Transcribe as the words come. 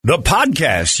The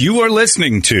podcast you are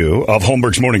listening to of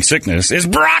Holmberg's Morning Sickness is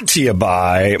brought to you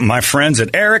by my friends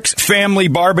at Eric's Family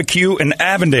Barbecue in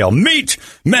Avondale. Meet,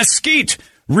 mesquite,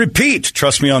 repeat.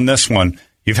 Trust me on this one.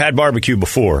 You've had barbecue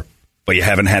before, but you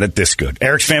haven't had it this good.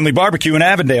 Eric's Family Barbecue in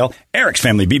Avondale,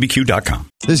 ericsfamilybbq.com.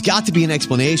 There's got to be an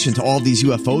explanation to all these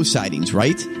UFO sightings,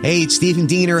 right? Hey, it's Stephen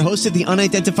Diener, host of the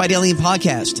Unidentified Alien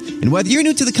Podcast. And whether you're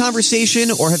new to the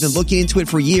conversation or have been looking into it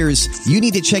for years, you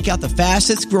need to check out the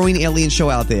fastest growing alien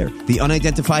show out there, the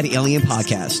Unidentified Alien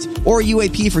Podcast, or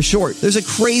UAP for short. There's a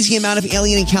crazy amount of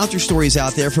alien encounter stories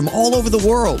out there from all over the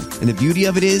world. And the beauty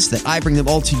of it is that I bring them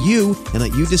all to you and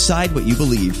let you decide what you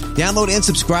believe. Download and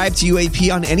subscribe to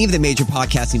UAP on any of the major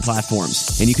podcasting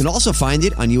platforms. And you can also find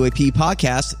it on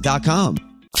UAPpodcast.com.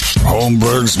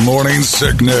 Holmberg's Morning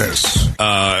Sickness.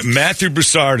 Matthew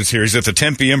Broussard is here. He's at the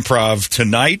Tempe Improv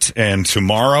tonight and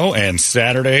tomorrow and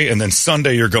Saturday. And then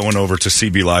Sunday you're going over to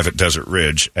CB Live at Desert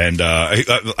Ridge. And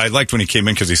I liked when he came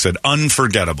in because he said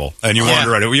unforgettable. And you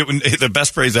wonder, right? The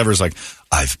best phrase ever is like,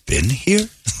 I've been here?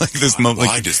 Like this moment.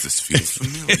 Why does this feel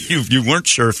familiar? You weren't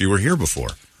sure if you were here before.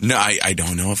 No, I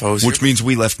don't know if I was Which here. means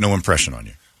we left no impression on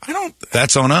you. I don't.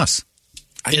 That's on us.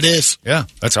 It is. Yeah,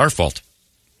 that's our fault.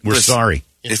 We're sorry.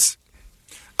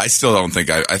 I still don't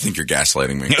think. I think you're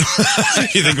gaslighting me.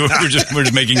 You think we're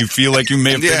just making you feel like you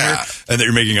may have been here, and that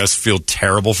you're making us feel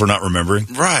terrible for not remembering?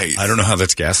 Right. I don't know how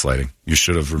that's gaslighting. You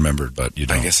should have remembered, but you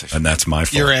don't. I guess I should. And that's my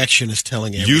fault. Your action is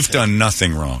telling everything. You've done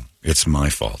nothing wrong. It's my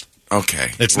fault.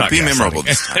 Okay. It's not be memorable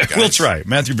this time, guys. We'll try.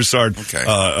 Matthew Broussard,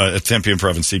 at Tempe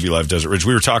Improv and CB Live Desert Ridge.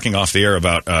 We were talking off the air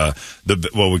about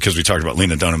because we talked about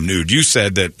Lena Dunham nude. You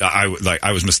said that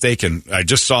I was mistaken. I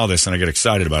just saw this and I get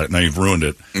excited about it. Now you've ruined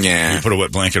it. Yeah. You put a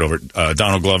wet blanket over it.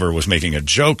 Donald Glover was making a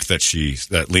joke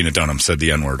that Lena Dunham said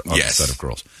the N-word on the set of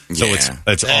Girls. So it's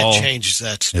that all changes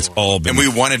that story. It's all been. And we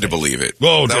wanted to believe it.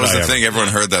 Whoa, that was the thing. Everyone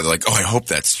heard that. Like, I hope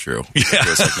that's true. Yeah. It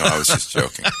was like, no, I was just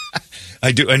joking.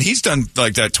 I do, and he's done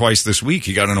like that twice this week.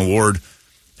 He got an award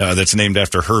that's named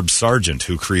after Herb Sargent,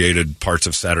 who created parts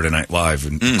of Saturday Night Live,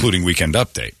 including Weekend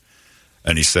Update.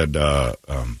 And he said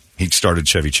he started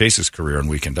Chevy Chase's career on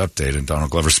Weekend Update, and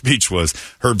Donald Glover's speech was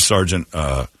Herb Sargent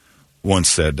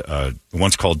once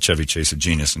called Chevy Chase a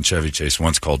genius, and Chevy Chase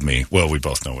once called me. Well, we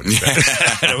both know what he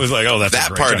said. And it was like,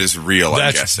 that part is real.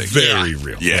 I'm guessing very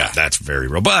real. Yeah, that's very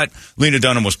real. But Lena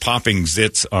Dunham was popping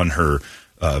zits on her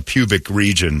pubic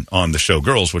region on the show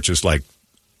Girls, which is like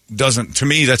to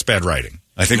me that's bad writing.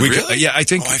 I think really? I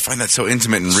think I find that so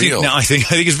intimate and real. No, I think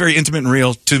it's very intimate and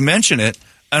real. To mention it,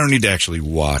 I don't need to actually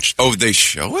watch. Oh, they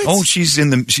show it? Oh, she's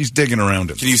digging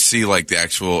around it. Can you see like the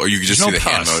actual, or you can just see the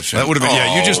hand motion? That would have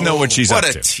been you just know what she's up to.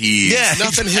 What a tease. Yeah,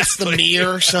 nothing hits the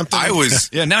mirror or something.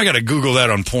 Now I got to Google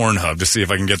that on Pornhub to see if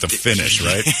I can get the finish,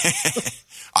 right?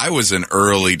 I was an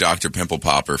early Dr. Pimple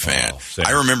Popper fan.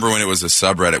 I remember when it was a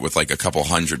subreddit with like a couple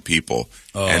hundred people,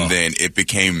 and then it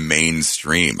became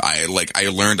mainstream. I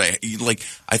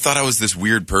thought I was this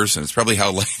weird person. It's probably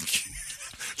how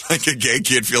like a gay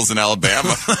kid feels in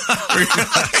Alabama.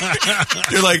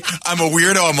 You're like, I'm a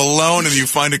weirdo, I'm alone, and you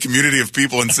find a community of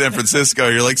people in San Francisco.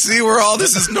 You're like, see,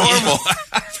 this is normal.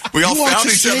 We all found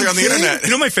each other on the internet. You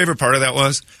know, my favorite part of that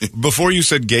was before you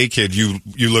said gay kid, you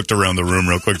looked around the room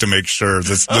real quick to make sure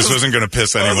this wasn't going to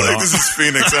piss anyone off. This is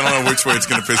Phoenix. I don't know which way it's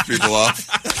going to piss people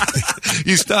off.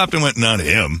 You stopped and went, not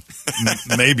him.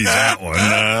 Maybe that one.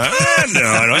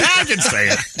 No, I can say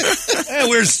it.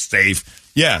 We're safe.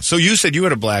 Yeah, so you said you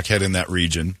had a blackhead in that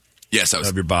region. Yes,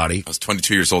 of your body. I was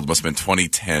 22 years old. It must have been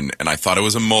 2010, and I thought it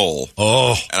was a mole.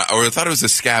 Oh, or I thought it was a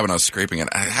scab, and I was scraping it.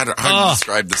 I had to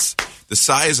describe this. The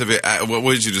size of it.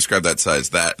 What did you describe that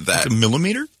size? That it's a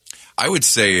millimeter. I would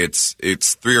say it's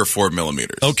 3 or 4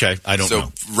 millimeters. Okay, I don't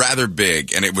know. So rather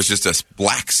big, and it was just a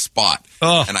black spot.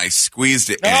 And I squeezed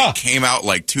it, and it came out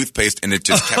like toothpaste, and it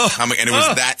just kept coming, and it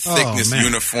was that thickness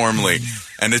uniformly,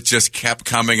 and it just kept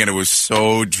coming, and it was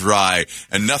so dry,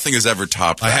 and nothing has ever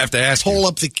topped that. I have to ask you,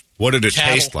 what did it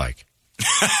taste like?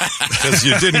 Because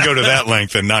you didn't go to that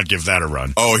length and not give that a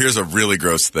run. Oh, here's a really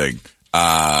gross thing.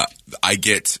 I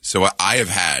have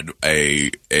had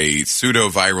a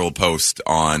pseudo-viral post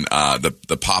on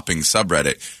the popping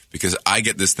subreddit because I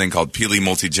get this thing called Pili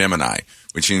Multigemini,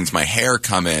 which means my hair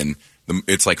come in,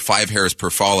 it's like 5 hairs per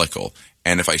follicle,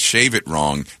 and if I shave it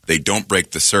wrong, they don't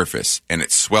break the surface, and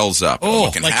it swells up.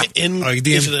 Is it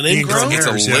an ingrown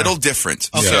hair? It's a little different.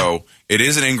 Okay. So it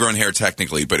is an ingrown hair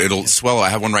technically, but it'll swell. I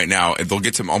have one right now. They'll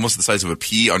get to almost the size of a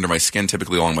pea under my skin,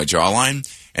 typically along my jawline.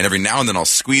 and every now and then I'll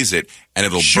squeeze it, and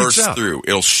it'll Shoots burst out. through.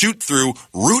 It'll shoot through,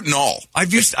 root and all. I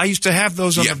used to have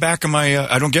those on the back of my.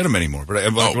 I don't get them anymore, but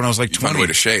when I was like you found 20. a way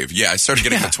to shave. Yeah, I started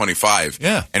getting at 25.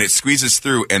 Yeah. And it squeezes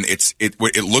through, and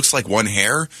it looks like one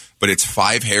hair, but it's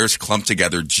 5 hairs clumped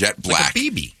together, jet black. Like a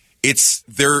BB.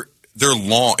 They're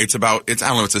long. It's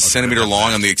a centimeter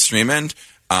long on the extreme end.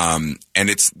 And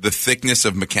it's the thickness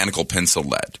of mechanical pencil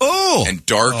lead. Oh. And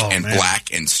dark and black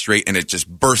and straight, and it just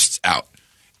bursts out.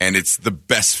 And it's the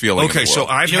best feeling in the world. So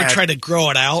I've You ever tried to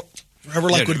grow it out? Remember,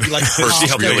 like, would be like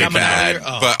Hurts really bad,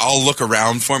 Oh. but I'll look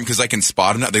around for them because I can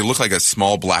spot them. They look like a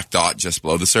small black dot just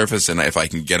below the surface, and if I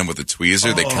can get them with a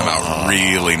tweezer, they come out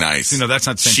really nice. That's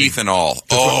not the same sheath thing. and all.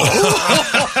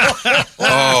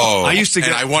 Oh, I used to get.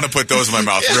 And I want to put those in my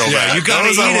mouth real Yeah, bad. you gotta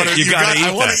Those eat I it. wanna- You gotta eat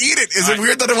I want that. to eat it. Is it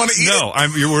weird that I want to eat it?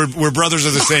 No, we're brothers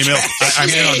of the same ilk. I'm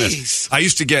in on Jeez. this. I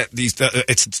used to get these.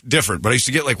 It's different, but I used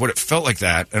to get like what it felt like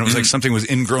that, and it was like something was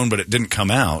ingrown, but it didn't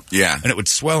come out. Yeah. and it would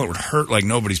swell. It would hurt like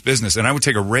nobody's business, and I would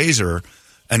take a razor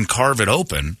and carve it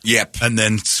open. Yep. and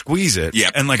then squeeze it.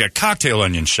 Yep. and like a cocktail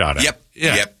onion shot at. Yep.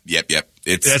 Yeah. Yep.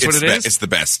 That's what it is? It's the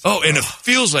best. Oh, and it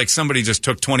feels like somebody just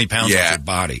took 20 pounds off your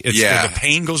body. The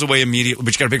pain goes away immediately,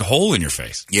 but you got a big hole in your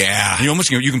face. Yeah. And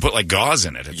you can put like gauze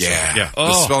in it. Yeah. yeah.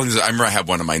 The swelling I remember I had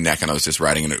one on my neck, and I was just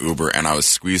riding in an Uber, and I was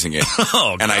squeezing it.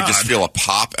 Oh, and I just God. feel a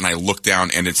pop, and I look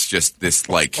down, and it's just this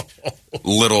like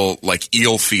little like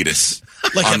eel fetus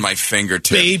Like on a my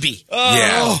fingertip. baby.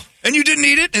 Yeah. And you didn't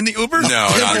eat it in the Uber? No,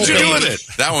 not What'd you really. do with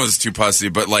it? That one was too pussy,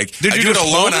 but like, Did I you do it just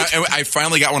alone. hold it? I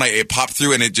finally got one. It popped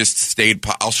through, and it just stayed.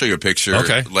 I'll show you a picture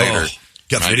Okay. later. Oh.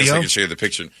 Got I guess video? I can show you the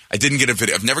picture. I didn't get a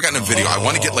video. I've never gotten a video. I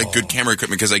want to get like good camera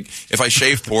equipment because like if I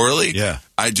shave poorly, Yeah.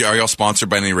 Are y'all sponsored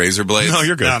by any razor blades? No,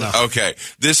 you're good. No. Okay.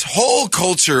 This whole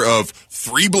culture of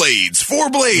 3 blades,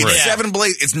 4 blades, Right. 7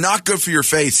 blades, it's not good for your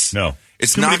face. No.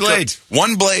 It's Too not many good. blades.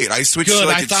 1 blade. I switched Good. to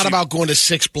like I thought about going to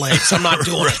 6 blades. I'm not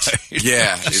doing it.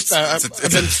 Yeah.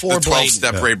 I've been 4 a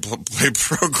 12-step blade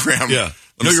program. Yeah. Let me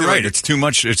No, see you're if I right. can- It's too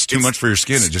much. It's too much for your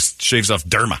skin. It just shaves off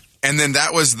derma. And then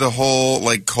that was the whole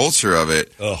like culture of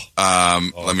it.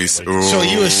 Let me see. So are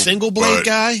you a single blade But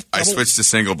guy? I switched to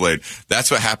single blade. That's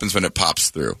what happens when it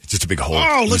pops through. It's just a big hole. Oh,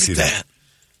 Let me look see at that.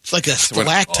 It's like a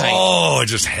stalactite. Oh, it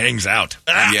just hangs out.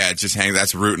 Yeah, it just hangs.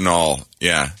 That's root and all.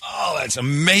 Yeah, Oh, that's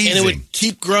amazing. And it would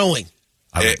keep growing.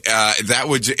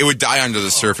 it would die under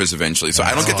the surface eventually. So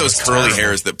I don't get those curly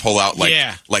hairs that pull out like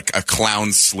a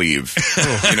clown's sleeve.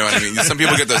 You know what I mean? Some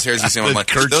people get those hairs. You see them, I'm like,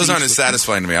 those aren't as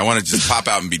satisfying to me. I want to just pop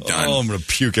out and be done. Oh, I'm going to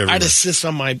puke everywhere. I had a cyst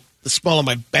on the small of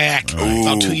my back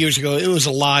about 2 years ago. It was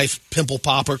a live pimple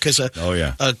popper because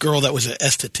a girl that was an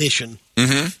esthetician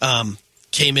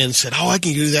came in and said, "Oh, I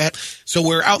can do that." So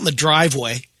we're out in the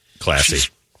driveway. Classy.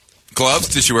 Gloves?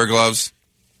 Did she wear gloves?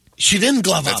 She didn't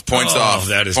glove That's up. points off.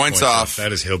 That is points off.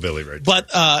 That is hillbilly right there.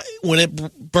 But when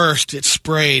it burst, it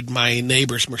sprayed my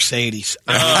neighbor's Mercedes.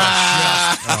 Oh,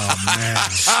 man.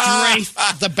 Straight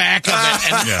the back of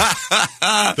it. And Yeah.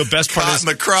 The best part Caught is in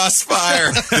the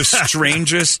crossfire. the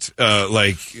strangest,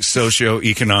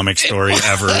 socioeconomic story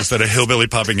ever is that a hillbilly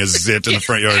popping a zit in the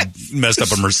front yard messed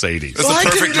up a Mercedes. That's Well, a I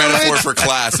perfect didn't know metaphor that. for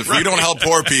class. If we don't help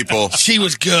poor people. she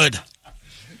was good.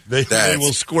 They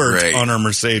will squirt great. on our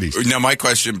Mercedes. Now, my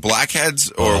question,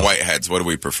 blackheads or whiteheads? What do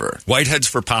we prefer? Whiteheads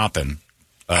for popping,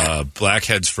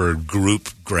 blackheads for group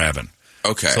grabbing.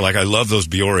 Okay. So, I love those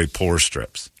Biore pore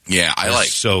strips. Yeah, I They're like.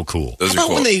 so cool. Those How are about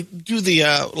cool. when they do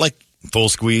the Full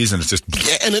squeeze, and it's just.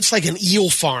 and it's like an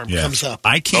eel farm Yeah. comes up.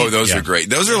 I can't. Oh, those yeah. are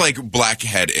great. Those are like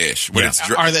blackhead-ish. When Yeah. it's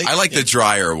Are they? I like the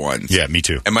drier ones. Yeah, me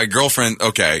too. And my girlfriend,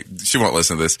 okay, she won't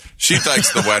listen to this. She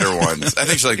likes the wetter ones. I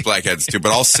think she likes blackheads too,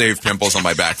 but I'll save pimples on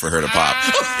my back for her to pop.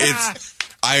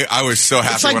 I was so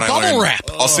happy It's like when I bubble learned. wrap.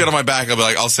 I'll see it on my back. I'll be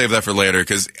like, I'll save that for later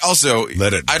because also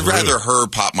Let it I'd brew. rather her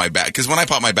pop my back because when I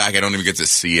pop my back, I don't even get to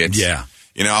see it. Yeah.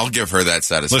 You know, I'll give her that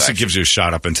satisfaction. Unless it gives you a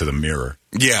shot up into the mirror.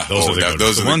 Yeah, Those are the good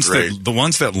those are ones. the great. The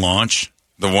ones that launch.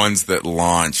 The ones that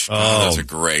launch. Oh. Those are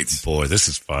great. Boy, this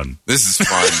is fun. This is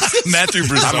fun. Matthew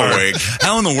Broussard. I'm awake.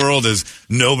 How in the world does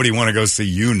nobody want to go see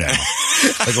you now?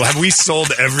 Have we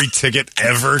sold every ticket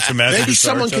ever to Matthew Maybe Broussard?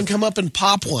 someone can come up and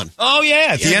pop one. Oh, yeah.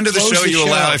 At the Yeah, end of the close show, the you show.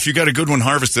 allow, if you got a good one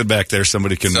harvested back there,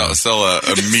 somebody can Sell a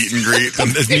meet and greet. a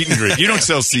meet and greet. You don't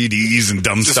sell CDs and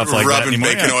dumb Just stuff like that rubbing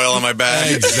anymore. bacon oil on my back.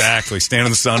 Exactly. Stand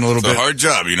in the sun a little It's a bit. hard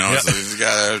job, you know. Yeah. So you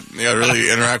gotta really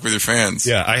interact with your fans.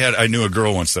 Yeah, I knew a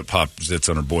girl once that popped zits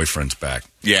on her boyfriend's back,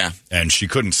 Yeah. and she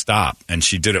couldn't stop, and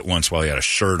she did it once while he had a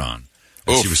shirt on.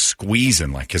 And she was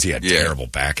squeezing, like, because he had terrible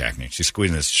back acne. She's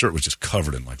squeezing. His shirt was just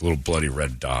covered in, like, little bloody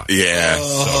red dots. Yeah.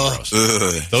 So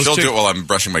gross. She'll do it while I'm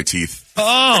brushing my teeth.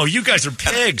 Oh, you guys are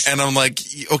pigs. And I'm like,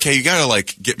 okay, you gotta,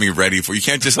 like, get me ready for. You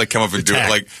can't just, like, come up and do it.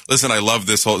 Like, listen, I love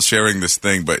this whole sharing this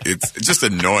thing, but it's just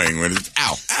annoying when it's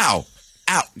ow,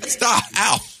 stop,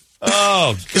 ow.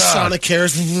 Oh, God. The Sonic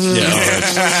hairs. Yeah,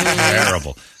 it's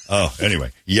terrible. Oh,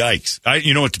 anyway, yikes.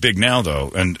 You know what's big now, though,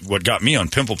 and what got me on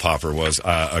Pimple Popper was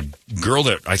a girl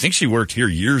that I think she worked here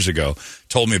years ago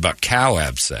told me about cow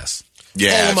abscess.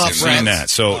 Yeah, I've seen that.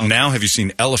 So now have you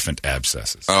seen elephant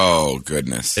abscesses? Oh,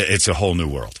 goodness. It's a whole new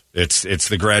world. It's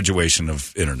the graduation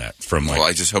of internet from like. Well,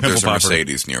 I just hope there's a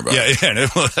Mercedes nearby. Yeah.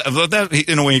 That,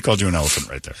 in a way, he called you an elephant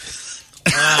right there.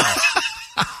 Wow.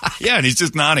 Yeah, and he's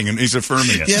just nodding and he's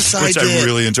affirming it. Yes, which I did. I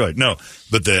really enjoyed. No,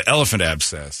 but the elephant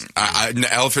abscess.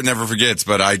 Elephant never forgets,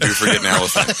 but I do forget an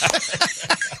elephant.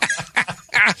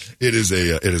 It is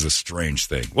a strange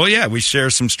thing. Well, yeah, we share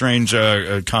some strange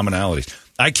commonalities.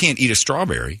 I can't eat a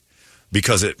strawberry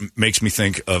because it makes me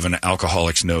think of an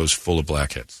alcoholic's nose full of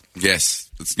blackheads. Yes.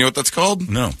 You know what that's called?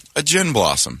 No. A gin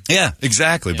blossom. Yeah,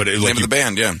 exactly. But Name of the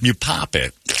band, yeah. You pop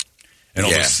it, and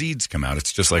all the seeds come out.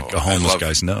 It's just like a homeless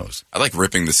guy's nose. I like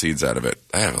ripping the seeds out of it.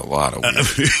 I have a lot of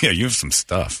weed. Yeah, you have some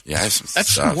stuff. Yeah, I have some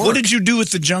stuff. What did you do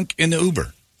with the junk in the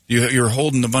Uber? You're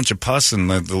holding a bunch of pus and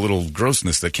the little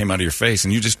grossness that came out of your face,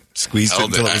 and you just squeezed it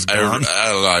until it was gone? I don't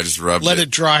know. I just rubbed it. Let it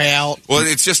dry out. Well,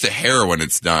 it's just a hair when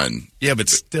it's done. Yeah, but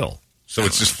still. So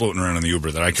it's just floating around in the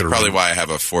Uber that I could have... Probably why I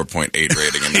have a 4.8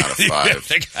 rating and not a 5. I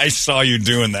think I saw you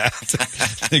doing that. I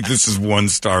think this is 1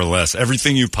 star less.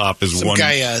 Everything you pop is Some one... Some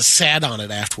guy sat on it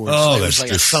afterwards. Oh, it was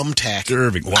like a thumbtack.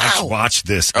 Disturbing. Watch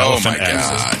this. Elephant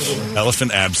abscess.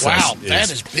 Elephant abscess. Wow, that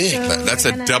is big. That's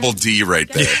a double D right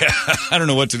there. Yeah, I don't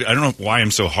know what to do. I don't know why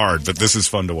I'm so hard, but this is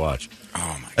fun to watch. Oh,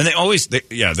 my God. And they always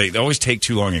take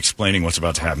too long explaining what's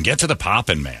about to happen. Get to the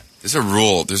poppin', man. There's a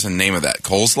rule. There's a name of that.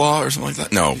 Coleslaw or something like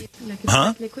that? No.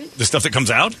 Huh? The stuff that comes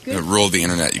out? The rule of the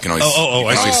internet. You can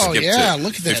always, skip yeah, to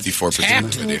look at that. 54%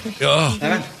 of the video.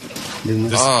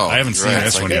 I haven't seen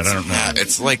this one yet. I don't know.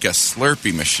 It's like a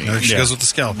Slurpee machine. She goes with the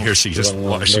scalpel. Here she just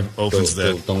she opens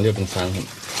that.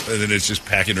 And then it's just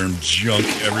pachyderm junk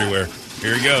everywhere.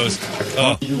 Here he goes.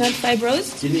 Oh. Not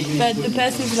fibrosed, but the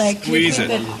pus is like... Squeeze it.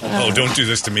 Don't do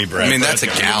this to me, Brad. I mean, that's a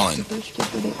gallon.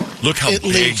 Look how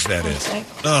big that is.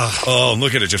 Oh,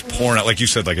 look at it just pouring out. Like you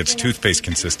said, like it's toothpaste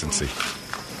consistency.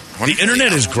 The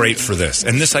internet is great for this.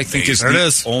 And this, I think, is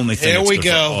the only thing. Here we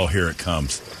go. Oh, here it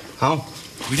comes. How?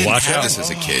 We didn't have this as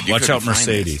a kid. Watch out,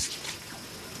 Mercedes.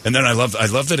 And then I love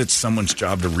that it's someone's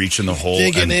job to reach in the hole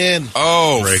digging and in.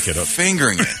 Break it up.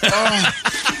 Fingering it. Oh.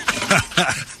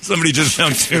 Somebody just now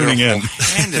tuning in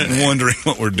and wondering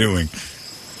what we're doing.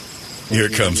 Here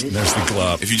it comes. There's the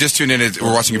glop. If you just tune in,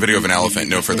 we're watching a video of an elephant.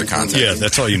 No further context. Yeah,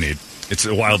 that's all you need. It's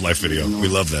a wildlife video. We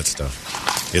love that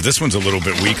stuff. Yeah, this one's a little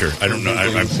bit weaker. I don't know.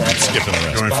 I'm skipping the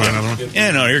rest. You want to find another one?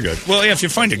 Yeah, no, you're good. Well, yeah, if you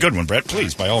find a good one, Brett,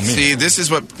 please, by all means. See, this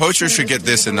is what poachers should get.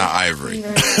 This and not ivory.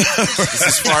 This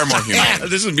is far more humane.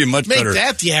 This would be much Make better. Make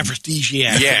that the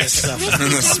aphrodisiac. Yes. The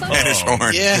Spanish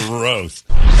horn. Yeah. Gross.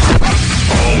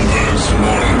 Holmberg's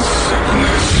Morning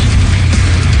Sickness.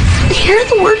 Hear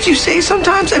the words you say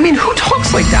sometimes? I mean, who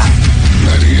talks like that?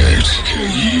 98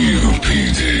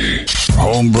 KUPD.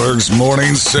 Holmberg's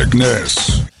Morning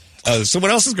Sickness. So what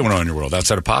else is going on in your world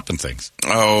outside of popping things?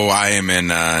 Oh, I am in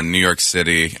New York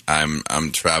City.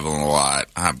 I'm traveling a lot.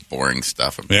 I have boring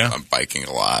stuff. I'm biking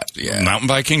a lot. Yeah, mountain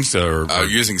biking or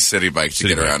using city bike to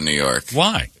get around New York.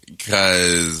 Why?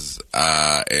 Because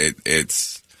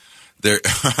it's there.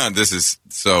 This is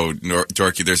so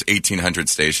dorky. There's 1,800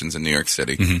 stations in New York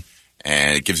City. Mm-hmm.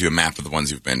 And it gives you a map of the ones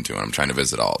you've been to, and I'm trying to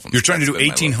visit all of them. You're trying to do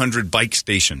 1,800 bike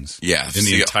stations in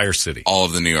the entire city. All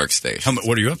of the New York stations.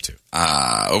 What are you up to?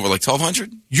 Over like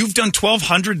 1,200. You've done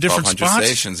 1,200 different spots?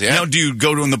 Stations, yeah. Now, do you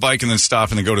go to the bike and then stop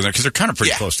and then go to there? Because they're kind of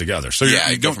pretty close together. So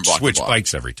you don't switch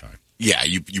bikes every time. Yeah,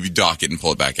 you dock it and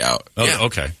pull it back out. Oh, yeah.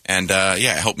 Okay. And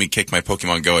it helped me kick my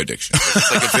Pokemon Go addiction.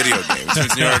 It's like a video game. It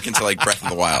turns New York into like Breath of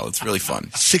the Wild. It's really fun.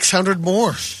 600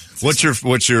 more. What's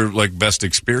your like best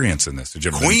experience in this? Did you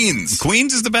ever Queens.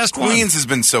 Queens is the best one. Queens has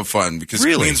been so fun because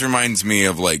Queens reminds me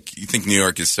of like you think New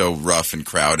York is so rough and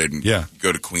crowded, and you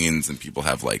go to Queens and people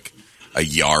have like a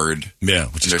yard. Yeah,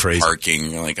 which is crazy.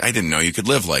 Parking. You're like, I didn't know you could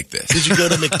live like this. Did you go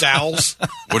to McDowell's?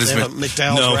 What is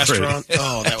McDowell's restaurant?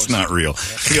 Oh, that was not real.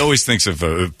 He always thinks of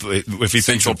if he Central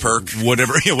thinks of Perk,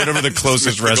 whatever the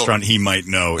closest restaurant he might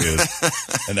know is,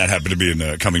 and that happened to be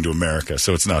in Coming to America,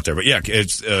 so it's not there. But yeah,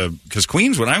 it's because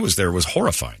Queens when I was there was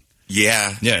horrifying.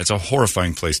 Yeah, it's a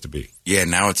horrifying place to be. Yeah,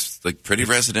 now it's like pretty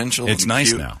residential. It's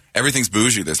nice now. Everything's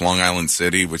bougie. There's Long Island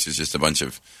City, which is just a bunch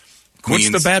of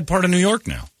Queens. What's the bad part of New York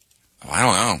now? Oh, I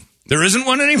don't know. There isn't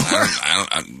one anymore?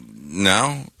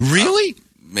 No. Really?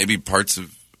 Maybe parts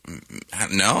of...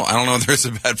 No, I don't know if there's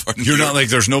a bad part. You're not like,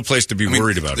 there's no place to be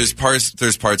worried about there's it.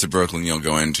 There's parts of Brooklyn you'll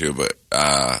go into, but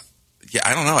yeah,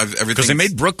 I don't know. Because they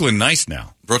made Brooklyn nice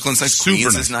now. Brooklyn's nice. Super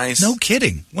Queens nice. is nice. No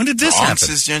kidding. When did this Bronx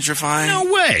happen? is gentrifying.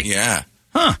 No way. Yeah.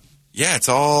 Huh. Yeah, it's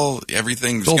all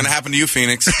everything's going to happen to you,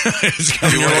 Phoenix. It's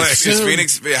coming your way.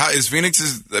 Is Phoenix?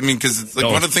 I mean, because it's like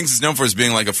one of the things it's known for is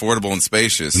being like affordable and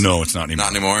spacious. No, it's not anymore.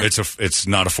 Not anymore. It's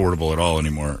not affordable at all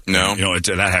anymore. No,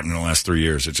 that happened in the last 3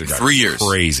 years. It just got 3 years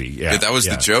crazy. Yeah, that was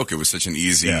the joke. It was such an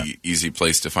easy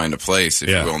place to find a place if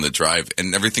you're willing to drive,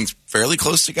 and everything's fairly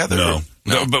close together.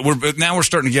 No, but now we're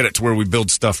starting to get it to where we build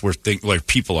stuff where like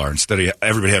people are instead of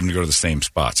everybody having to go to the same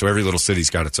spot. So every little city's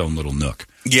got its own little nook.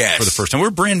 Yes. For the first time, we're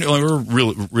brand new. We're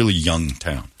a really young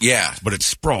town. Yeah, but it's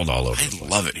sprawled all over. I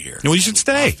love it here. No, you should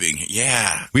stay.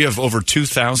 Yeah, we have over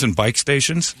 2,000 bike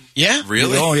stations. Yeah,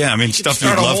 really? Oh yeah, I mean stuff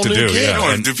you'd love to do.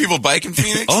 Yeah. Do people bike in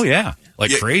Phoenix? Oh yeah.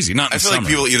 Like crazy, not in I feel like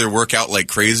people either work out like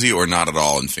crazy or not at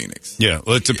all in Phoenix. Yeah,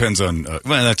 well, it depends on. Well,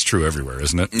 that's true everywhere,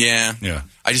 isn't it? Yeah, yeah.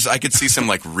 I could see some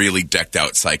like really decked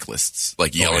out cyclists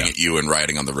like yelling at you and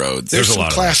riding on the roads. There's a some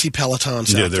lot classy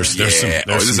Pelotons. Yeah, there's some.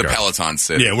 This is a Peloton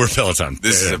city. Yeah, we're Peloton.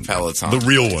 This is a Peloton. The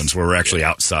real ones where we're actually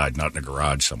outside, not in a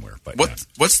garage somewhere. But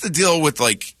what's the deal with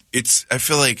like? I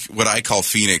feel like what I call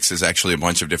Phoenix is actually a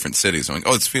bunch of different cities. I'm like,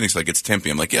 oh, it's Phoenix, like it's Tempe.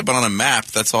 I'm like, yeah, but on a map,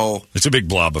 that's all. It's a big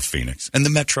blob of Phoenix and the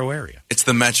metro area. It's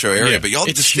the metro area, but y'all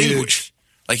it's distinguish. Huge.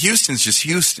 Like Houston's just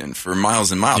Houston for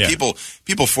miles and miles. Yeah.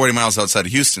 People 40 miles outside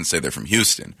of Houston say they're from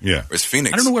Houston. Yeah, whereas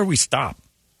Phoenix, I don't know where we stop.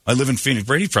 I live in Phoenix.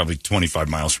 Brady's probably 25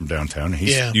 miles from downtown.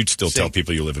 You'd still tell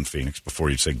people you live in Phoenix before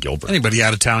you'd say Gilbert. Anybody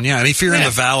out of town, yeah. And if you're in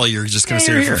the valley, you're just going to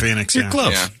say you're from Phoenix. You're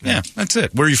close. Yeah, that's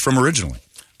it. Where are you from originally?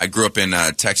 I grew up in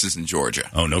Texas and Georgia.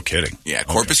 Oh, no kidding. Yeah,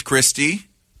 Corpus Christi.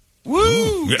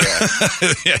 Woo! Yeah,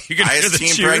 you can highest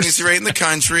teen pregnancy rate in the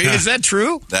country. Is that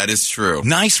true? That is true.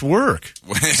 Nice work.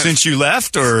 Since you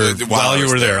left, or while you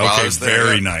were there? Okay,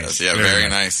 very nice. Yeah, very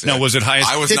nice. Now, was it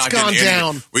highest? I was it's not gone getting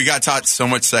down. We got taught so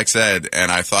much sex ed,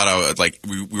 and I thought I would like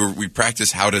we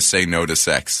practiced how to say no to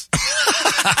sex.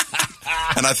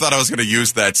 And I thought I was going to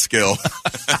use that skill.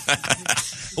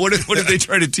 What did they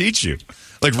try to teach you?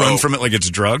 Like run from it like it's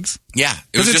drugs? Yeah,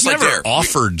 it was just never like Dare.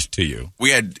 Offered to you.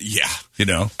 We had,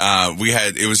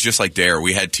 it was just like Dare.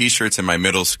 We had T-shirts in my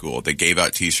middle school. They gave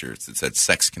out T-shirts that said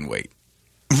 "Sex can wait."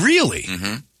 Really?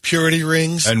 Mm-hmm. Purity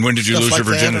rings. And when did you lose your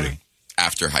virginity?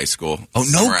 After high school. Oh,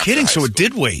 no kidding! So it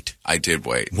did wait. I did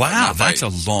wait. Wow, that's a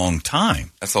long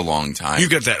time. That's a long time. You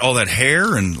got all that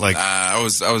hair and like. I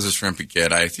was a shrimpy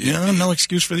kid. No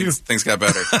excuse for you. Things got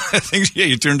better.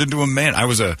 You turned into a man. I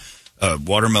was a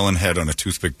watermelon head on a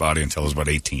toothpick body until I was about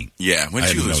 18. Yeah, when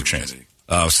did you lose your chance?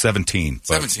 17.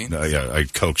 17? I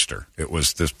coaxed her.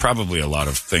 There's probably a lot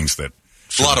of things that.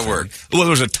 A lot of work. Well, there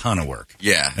was a ton of work.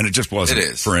 Yeah. And it just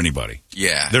wasn't for anybody.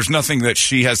 Yeah. There's nothing that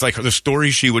she has, like the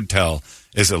story she would tell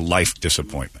is a life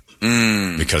disappointment.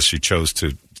 Because she chose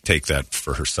to take that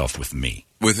for herself with me.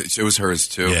 It was hers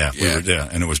too. Yeah.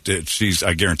 And it was,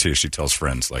 I guarantee you she tells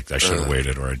friends like I should have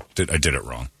waited or I did it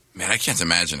wrong. Man, I can't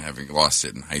imagine having lost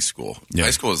it in high school. Yeah.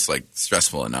 High school is like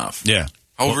stressful enough. Yeah.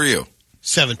 How old were you?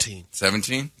 17.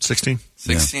 16. 16?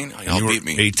 Yeah. Oh, y'all beat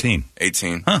me. 18.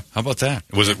 18. Huh. How about that?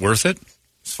 Was it worth it?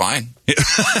 It's fine. Good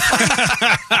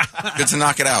to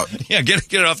knock it out. Yeah,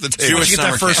 get it off the table. Get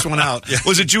that first one out. Yeah.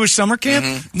 Was it Jewish summer camp?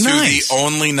 Mm-hmm. Nice. To the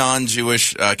only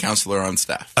non-Jewish counselor on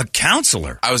staff. A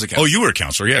counselor? I was a counselor. Oh, you were a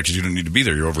counselor, yeah, because you didn't need to be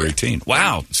there. You're over 18.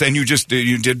 Wow. Saying you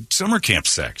did summer camp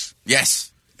sex.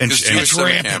 Yes. And Jewish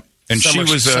summer camp. And she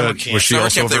was she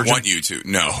also a virgin? They want you to.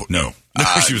 No.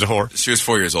 She was a whore? She was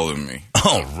 4 years older than me.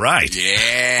 Oh, right.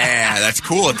 Yeah, that's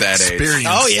cool at that age.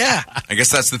 Oh, yeah. I guess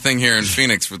that's the thing here in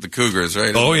Phoenix with the Cougars,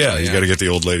 right? Oh, yeah. You got to get the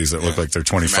old ladies that look like they're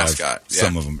 25. Mascot. Yeah.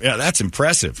 Some of them. Yeah, that's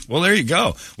impressive. Well, there you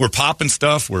go. We're popping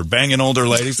stuff. We're banging older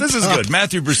ladies. This is good.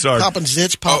 Matthew Broussard. Popping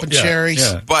zits, popping cherries.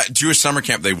 Yeah. But Jewish summer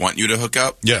camp, they want you to hook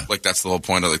up. Yeah. Like, that's the whole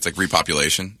point of it. It's like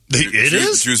repopulation. It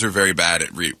is? Jews are very bad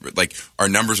at our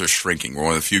numbers are shrinking. We're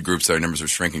one of the few groups that our numbers are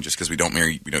shrinking just because we won't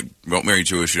marry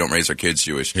Jewish, we don't raise our kids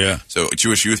Jewish. Yeah. So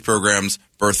Jewish youth programs,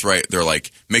 birthright, they're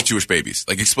like, make Jewish babies.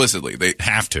 Like, explicitly. They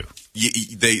have to.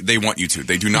 They want you to.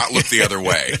 They do not look the other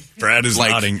way. Brad is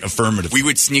nodding affirmative. We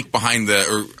would sneak behind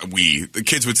the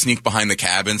kids would sneak behind the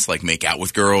cabins, like make out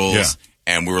with girls. Yeah.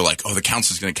 And we were like, oh, the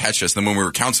counselor's going to catch us. And then when we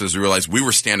were counselors, we realized we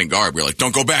were standing guard. We were like,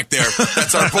 don't go back there.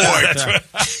 That's our boy. That's right.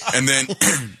 And then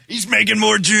he's making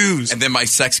more Jews. And then my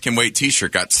Sex Can Wait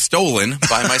t-shirt got stolen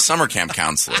by my summer camp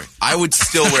counselor. I would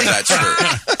still wear that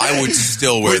shirt. I would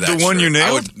still wear that shirt. The one you nailed?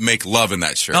 I would make love in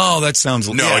that shirt. Oh, that sounds...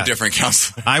 a different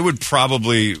counselor. I would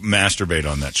probably masturbate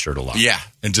on that shirt a lot. Yeah.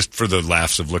 And just for the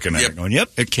laughs of looking at it going, yep,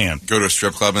 it can. Go to a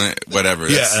strip club and whatever.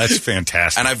 That's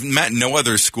fantastic. And I've met no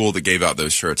other school that gave out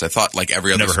those shirts. I thought like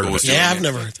every other school was doing it. I've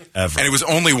never heard of it. Ever. And it was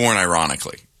only worn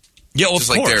ironically. Yeah, well, just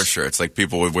like their shirts. Like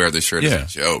people would wear the shirt as a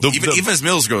joke. Even as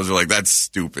middle schoolers were like, that's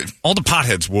stupid. All the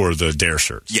potheads wore the Dare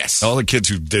shirts. Yes. All the kids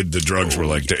who did the drugs were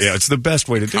like, yeah, it's the best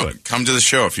way to do it. Come to the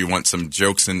show if you want some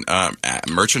jokes and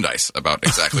merchandise about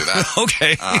exactly that.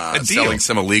 Okay. Selling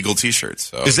some illegal t-shirts.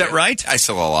 So, is that right? I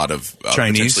sell a lot of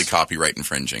Chinese? potentially copyright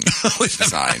infringing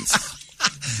designs.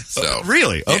 So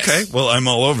really? Yes. Okay. Well, I'm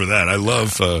all over that. I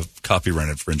love copyright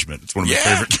infringement. It's one of my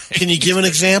favorite things. Can you give an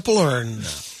example or no?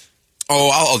 Oh,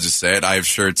 I'll just say it. I have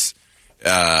shirts.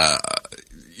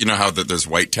 You know how there's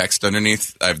white text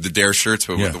underneath? I have the Dare shirts,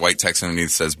 but with the white text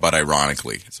underneath says, but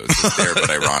ironically. So it says Dare, but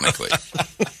ironically.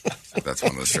 So that's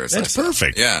one of those shirts. That's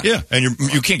perfect. Yeah. Yeah. And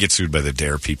you can't get sued by the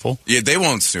Dare people. Yeah, they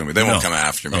won't sue me. They won't come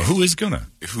after me. Oh, who is gonna?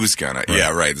 Who's gonna? Right.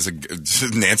 Yeah, right.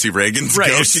 There's Nancy Reagan's right.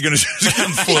 ghost. Is she gonna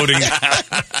come floating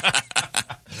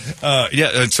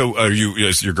down? So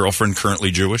is your girlfriend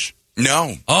currently Jewish?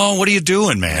 No. Oh, what are you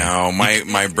doing, man? No,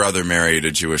 my brother married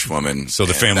a Jewish woman. So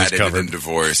the family's that covered. In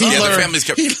divorce. The family's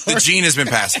covered. The gene has been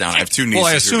passed down. I have two nieces.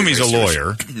 Well, I assume he's a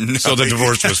lawyer, so the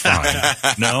divorce was fine.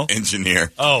 No?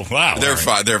 Engineer. Oh, wow. They're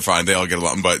fine. They're fine. They all get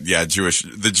along. But yeah, the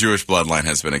Jewish bloodline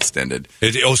has been extended.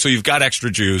 So you've got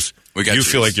extra Jews. We got you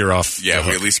Jews. Feel like you're off. Yeah,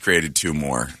 we at least created two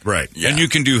more. Right. Yeah. And you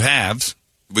can do halves.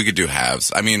 We could do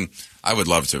halves. I mean, I would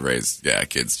love to raise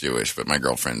kids Jewish, but my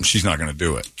girlfriend, she's not going to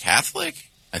do it. Catholic?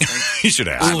 I think. You should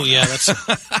ask. Oh, yeah, that's...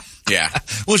 Yeah.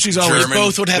 Well, she's always... German,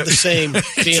 both would have the same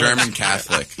feeling. German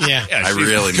Catholic. Yeah. I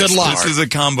really good luck. This is a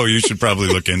combo you should probably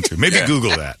look into. Maybe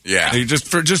Google that. Yeah.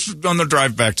 Just on the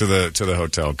drive back to the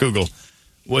hotel. Google,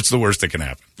 what's the worst that can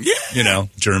happen? Yeah.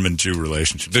 German-Jew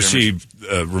relationship. Does she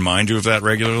remind you of that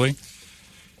regularly?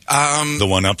 The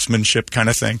one-upsmanship kind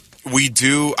of thing? We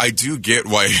do. I do get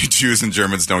why Jews and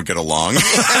Germans don't get along.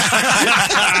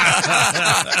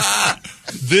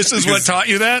 This is what taught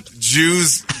you that?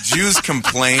 Jews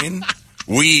complain.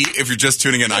 If you're just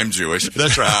tuning in, I'm Jewish.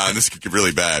 That's right. This could get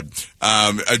really bad.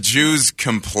 Jews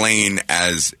complain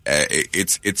as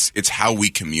it's how we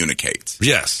communicate.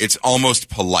 Yes. It's almost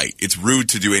polite. It's rude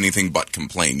to do anything but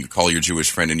complain. You call your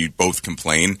Jewish friend and you both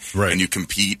complain. Right. And you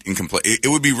compete and complain. It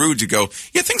would be rude to go,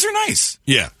 yeah, things are nice.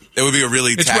 Yeah. It would be a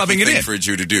really tacky thing in. for a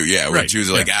Jew to do. Yeah, where Jews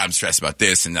are like, I'm stressed about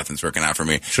this and nothing's working out for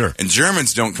me. Sure. And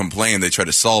Germans don't complain. They try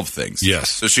to solve things. Yes.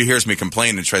 So she hears me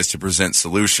complain and tries to present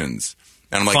solutions.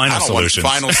 And I'm like, final solutions.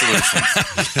 Final solutions.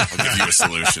 I'll give you a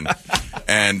solution.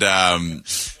 And, and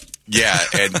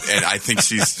I think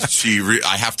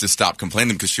I have to stop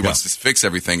complaining because she wants to fix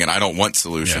everything and I don't want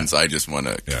solutions. I just want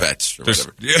to fetch or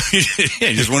whatever. You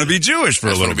just want to be Jewish for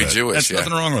a little bit. Be Jewish, That's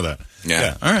nothing wrong with that.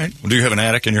 Yeah. All right. Well, do you have an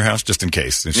attic in your house just in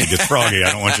case? If she gets froggy,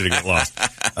 I don't want you to get lost.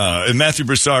 And Matthew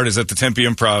Broussard is at the Tempe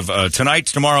Improv tonight,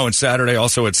 tomorrow, and Saturday.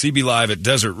 Also at CB Live at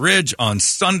Desert Ridge on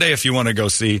Sunday if you want to go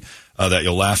see that.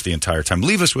 You'll laugh the entire time.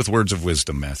 Leave us with words of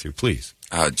wisdom, Matthew, please.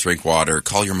 Drink water.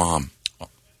 Call your mom.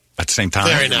 At the same time?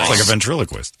 Very nice. It's like a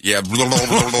ventriloquist. Yeah.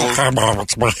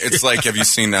 It's like, have you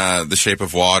seen The Shape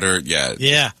of Water? Yeah.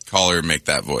 Yeah. Call her, make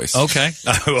that voice. Okay.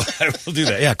 I will do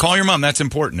that. Yeah, call your mom. That's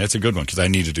important. That's a good one because I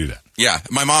need to do that. Yeah.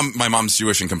 My mom's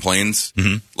Jewish and complains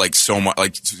like so much,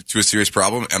 like to a serious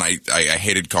problem. And I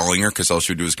hated calling her because all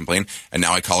she would do was complain. And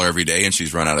now I call her every day and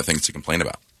she's run out of things to complain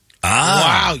about.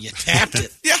 Wow, you tapped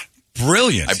it. Yeah.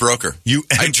 Brilliant. I broke her.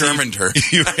 I Germaned her.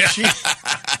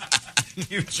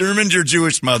 You Germaned your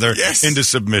Jewish mother into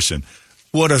submission.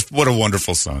 What a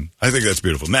wonderful son. I think that's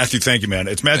beautiful. Matthew, thank you, man.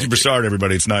 It's Matthew Broussard,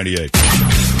 everybody. It's 98.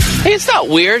 Hey, it's not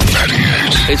weird.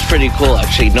 It's pretty cool,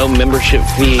 actually. No membership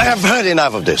fee. I have heard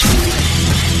enough of this.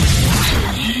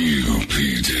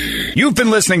 You've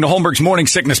been listening to Holmberg's Morning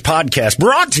Sickness Podcast,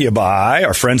 brought to you by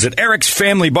our friends at Eric's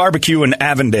Family Barbecue in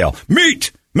Avondale.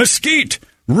 Meet, mesquite,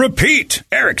 repeat.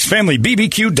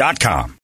 Eric'sFamilyBBQ.com.